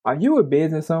Are you a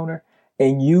business owner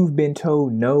and you've been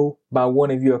told no by one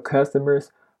of your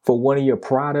customers for one of your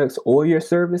products or your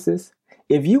services?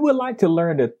 If you would like to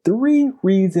learn the 3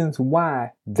 reasons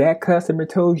why that customer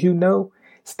told you no,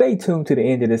 stay tuned to the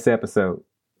end of this episode.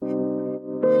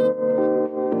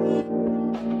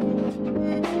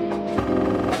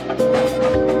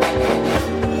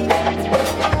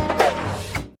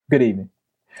 Good evening.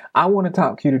 I want to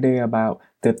talk to you today about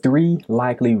the 3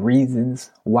 likely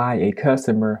reasons why a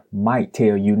customer might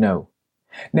tell you no.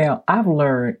 Now, I've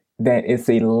learned that it's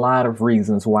a lot of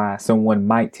reasons why someone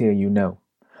might tell you no.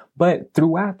 But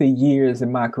throughout the years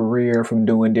in my career, from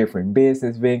doing different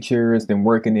business ventures and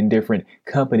working in different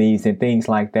companies and things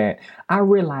like that, I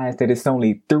realized that it's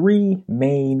only 3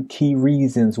 main key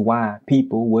reasons why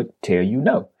people would tell you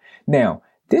no. Now,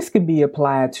 this can be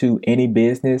applied to any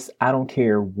business. I don't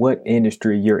care what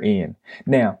industry you're in.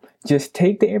 Now, just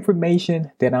take the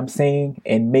information that I'm saying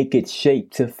and make it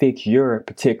shape to fit your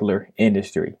particular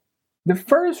industry. The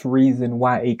first reason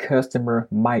why a customer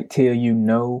might tell you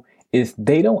no is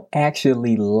they don't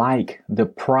actually like the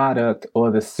product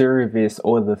or the service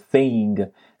or the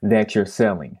thing that you're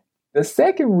selling. The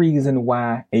second reason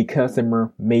why a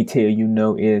customer may tell you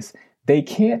no is they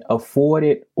can't afford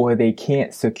it or they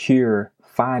can't secure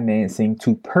financing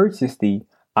to purchase the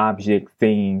object,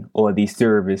 thing, or the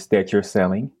service that you're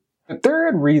selling. The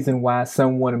third reason why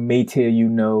someone may tell you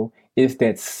no is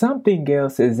that something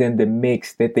else is in the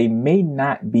mix that they may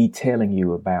not be telling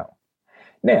you about.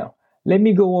 Now, let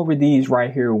me go over these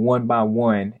right here one by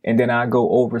one, and then I'll go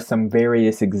over some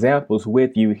various examples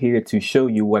with you here to show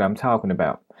you what I'm talking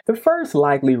about. The first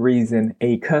likely reason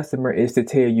a customer is to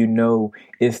tell you no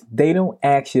is they don't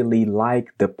actually like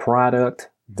the product,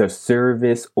 the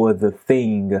service, or the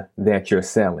thing that you're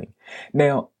selling.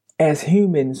 Now, as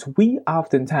humans, we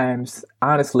oftentimes,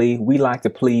 honestly, we like to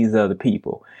please other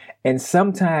people. And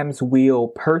sometimes we'll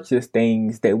purchase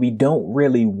things that we don't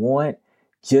really want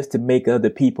just to make other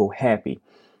people happy.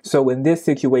 So in this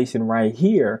situation right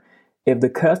here, if the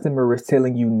customer is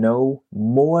telling you no,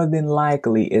 more than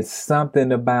likely it's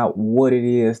something about what it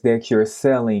is that you're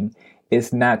selling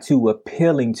is not too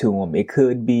appealing to them. It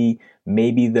could be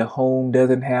maybe the home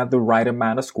doesn't have the right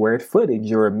amount of square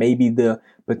footage, or maybe the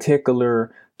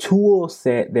particular tool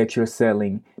set that you're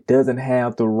selling doesn't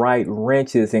have the right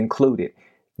wrenches included.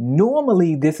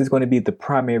 Normally, this is going to be the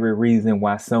primary reason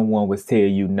why someone would tell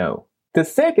you no. The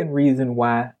second reason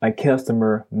why a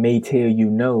customer may tell you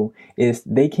no is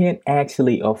they can't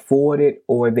actually afford it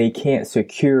or they can't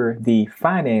secure the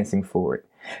financing for it.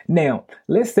 Now,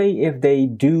 let's say if they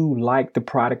do like the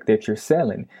product that you're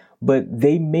selling, but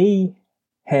they may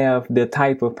have the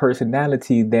type of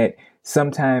personality that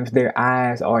sometimes their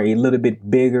eyes are a little bit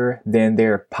bigger than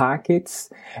their pockets.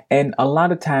 And a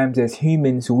lot of times as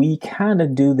humans, we kind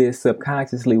of do this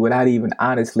subconsciously without even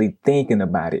honestly thinking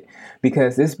about it.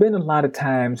 Because there's been a lot of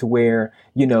times where,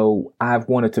 I've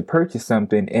wanted to purchase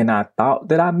something and I thought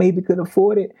that I maybe could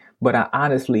afford it, but I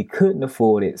honestly couldn't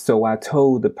afford it. So I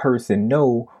told the person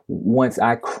no once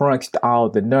I crunched all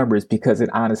the numbers because it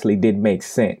honestly didn't make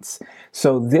sense.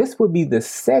 So this would be the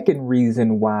second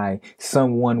reason why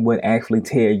someone would actually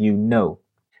tell you no.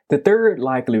 The third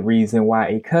likely reason why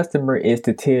a customer is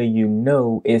to tell you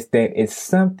no is that it's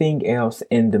something else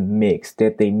in the mix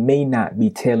that they may not be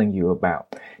telling you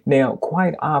about. Now,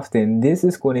 quite often, this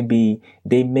is going to be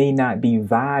they may not be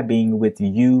vibing with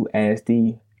you as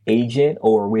the agent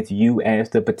or with you as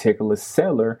the particular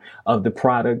seller of the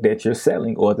product that you're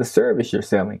selling or the service you're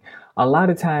selling. A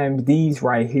lot of times these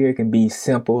right here can be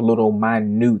simple little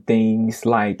minute things,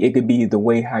 like it could be the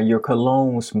way how your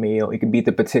cologne smell. It could be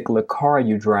the particular car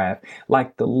you drive.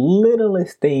 Like the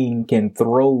littlest thing can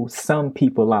throw some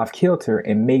people off kilter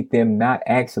and make them not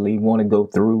actually want to go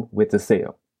through with the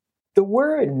sale. The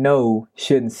word no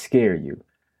shouldn't scare you.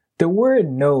 The word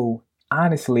no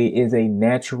honestly is a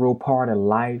natural part of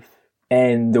life,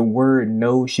 and the word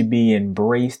no should be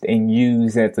embraced and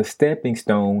used as a stepping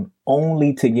stone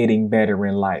only to getting better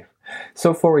in life.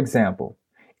 So for example,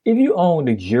 if you own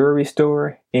a jewelry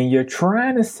store and you're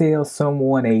trying to sell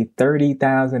someone a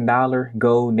 $30,000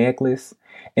 gold necklace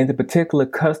and the particular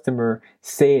customer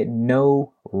said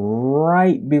no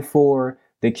right before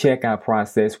the checkout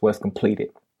process was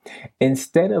completed,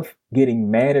 instead of getting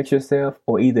mad at yourself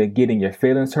or either getting your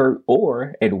feelings hurt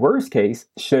or, at worst case,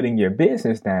 shutting your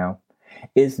business down,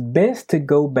 it's best to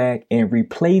go back and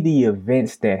replay the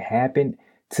events that happened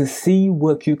to see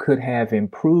what you could have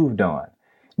improved on.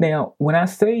 Now, when I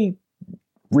say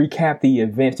recap the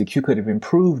events that you could have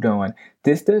improved on,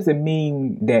 this doesn't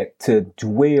mean that to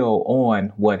dwell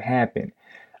on what happened.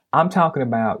 I'm talking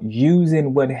about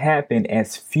using what happened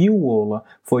as fuel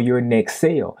for your next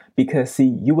sale. Because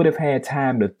see, you would have had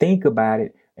time to think about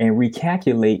it and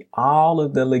recalculate all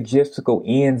of the logistical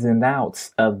ins and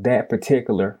outs of that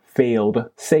particular failed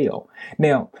sale.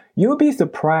 Now, you'll be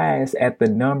surprised at the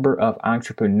number of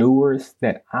entrepreneurs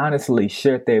that honestly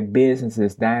shut their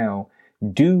businesses down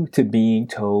due to being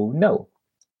told no.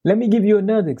 Let me give you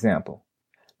another example.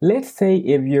 Let's say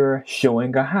if you're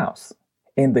showing a house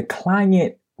and the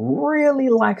client really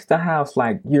likes the house,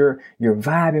 like you're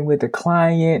vibing with the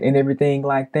client and everything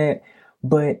like that,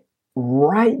 but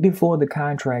right before the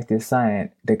contract is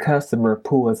signed, the customer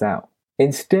pulls out.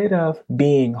 Instead of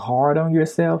being hard on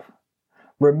yourself,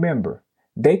 remember,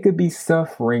 they could be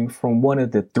suffering from one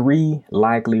of the three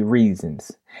likely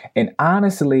reasons. And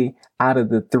honestly, out of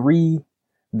the three,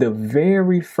 the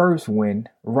very first one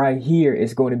right here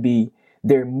is going to be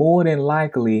they're more than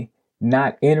likely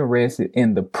not interested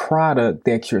in the product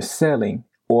that you're selling,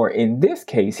 or in this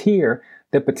case here,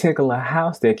 the particular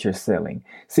house that you're selling.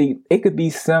 See, it could be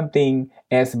something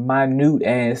as minute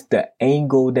as the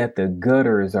angle that the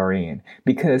gutters are in.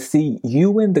 Because see,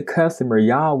 you and the customer,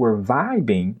 y'all were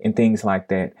vibing and things like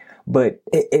that. But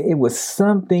it was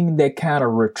something that kind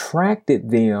of retracted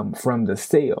them from the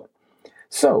sale.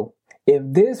 So if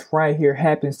this right here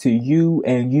happens to you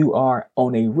and you are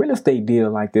on a real estate deal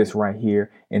like this right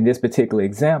here, in this particular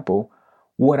example,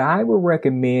 what I would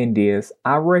recommend is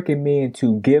I recommend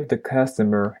to give the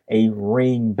customer a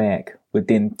ring back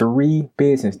within 3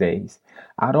 business days.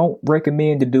 I don't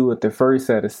recommend to do it the first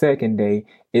or the second day.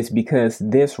 It's because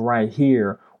this right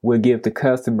here will give the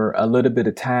customer a little bit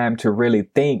of time to really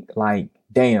think like,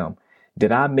 damn,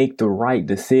 did I make the right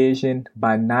decision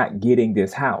by not getting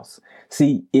this house?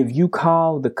 See, if you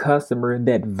call the customer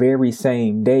that very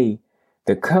same day,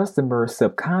 the customer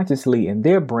subconsciously in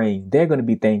their brain, they're going to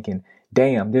be thinking,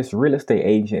 damn, this real estate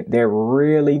agent, they're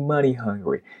really money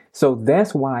hungry. So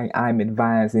that's why I'm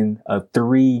advising a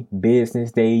 3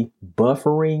 business day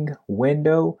buffering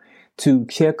window to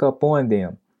check up on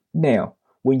them. Now,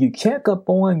 when you check up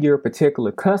on your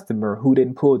particular customer who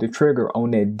didn't pull the trigger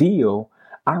on that deal,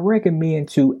 I recommend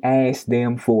to ask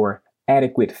them for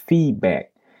adequate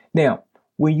feedback. Now,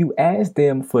 when you ask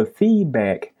them for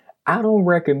feedback, I don't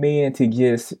recommend to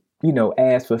just,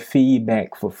 ask for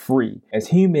feedback for free. As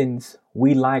humans,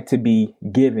 we like to be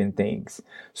given things.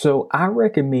 So I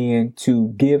recommend to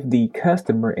give the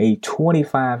customer a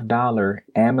 $25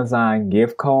 Amazon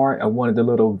gift card or one of the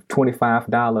little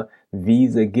 $25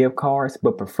 Visa gift cards,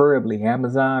 but preferably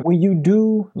Amazon. When you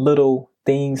do little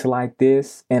things like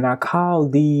this, and I call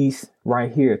these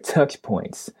right here touch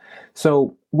points.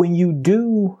 So when you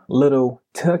do little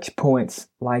touch points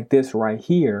like this right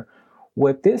here,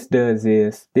 what this does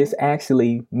is this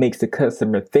actually makes the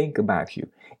customer think about you.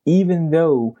 Even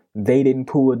though they didn't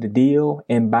pull the deal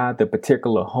and buy the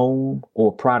particular home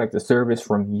or product or service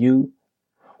from you,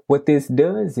 what this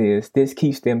does is this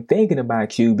keeps them thinking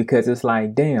about you because it's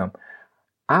like, damn,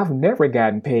 I've never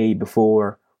gotten paid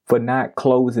before for not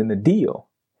closing the deal.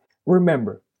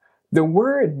 Remember, the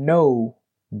word no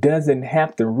doesn't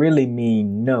have to really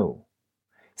mean no.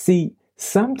 See,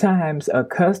 sometimes a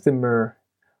customer,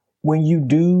 when you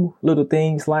do little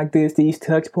things like this, these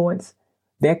touch points,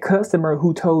 that customer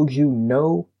who told you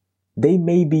no, they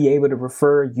may be able to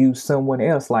refer you someone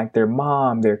else like their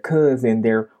mom, their cousin,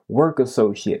 their work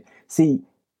associate. See,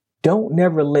 don't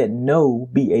never let no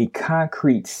be a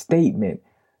concrete statement.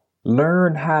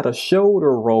 Learn how to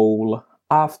shoulder roll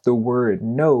off the word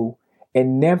no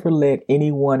and never let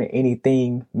anyone or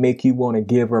anything make you want to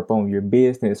give up on your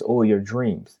business or your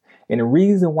dreams. And the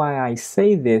reason why I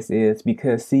say this is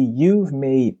because, see, you've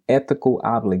made ethical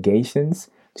obligations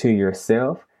to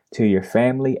yourself, to your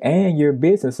family, and your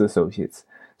business associates.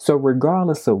 So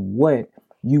regardless of what,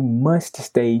 you must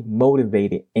stay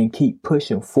motivated and keep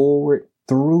pushing forward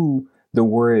through the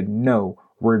word no,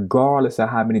 regardless of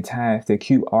how many times that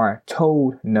you are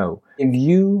told no. If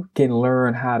you can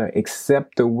learn how to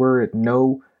accept the word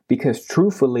no, because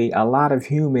truthfully, a lot of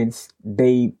humans,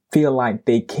 they feel like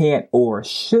they can't or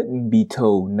shouldn't be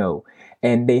told no.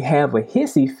 And they have a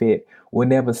hissy fit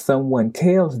whenever someone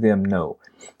tells them no.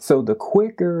 So the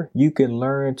quicker you can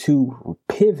learn to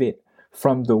pivot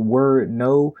from the word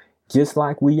no, just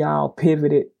like we all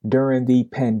pivoted during the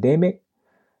pandemic,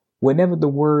 whenever the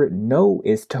word no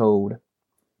is told,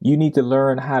 you need to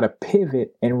learn how to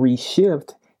pivot and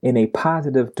reshift in a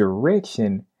positive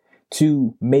direction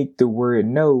to make the word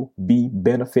no be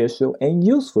beneficial and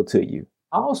useful to you.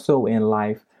 Also in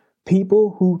life,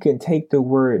 people who can take the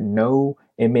word no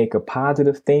and make a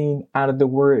positive thing out of the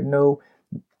word no,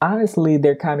 honestly,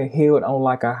 they're kind of held on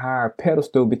like a higher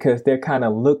pedestal because they're kind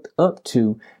of looked up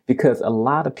to because a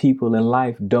lot of people in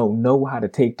life don't know how to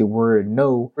take the word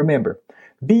no. Remember,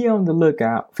 be on the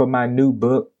lookout for my new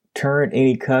book, Turn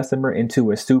Any Customer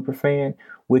into a Superfan,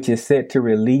 which is set to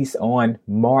release on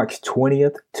March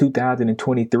 20th,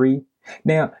 2023.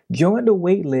 Now, join the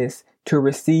waitlist to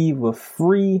receive a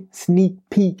free sneak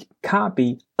peek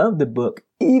copy of the book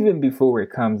even before it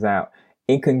comes out,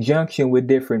 in conjunction with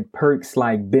different perks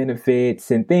like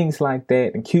benefits and things like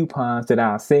that and coupons that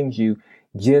I'll send you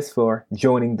just for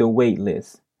joining the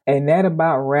waitlist. And that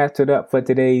about wraps it up for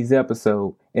today's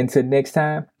episode. Until next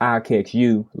time, I'll catch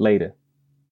you later.